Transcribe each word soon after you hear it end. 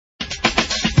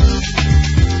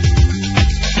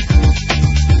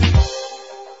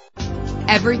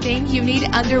Everything you need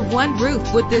under one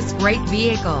roof with this great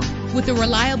vehicle. With a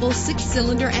reliable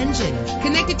 6-cylinder engine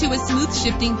connected to a smooth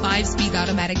shifting 5-speed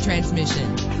automatic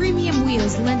transmission. Premium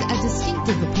wheels lend a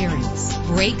distinctive appearance.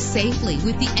 Brake safely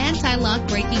with the anti-lock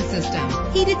braking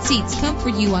system. Heated seats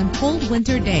comfort you on cold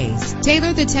winter days.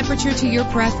 Tailor the temperature to your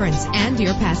preference and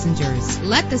your passengers.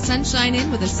 Let the sunshine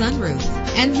in with a sunroof.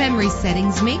 And memory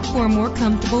settings make for a more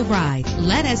comfortable ride.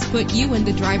 Let us put you in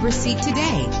the driver's seat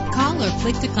today. Call or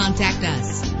click to contact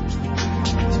us.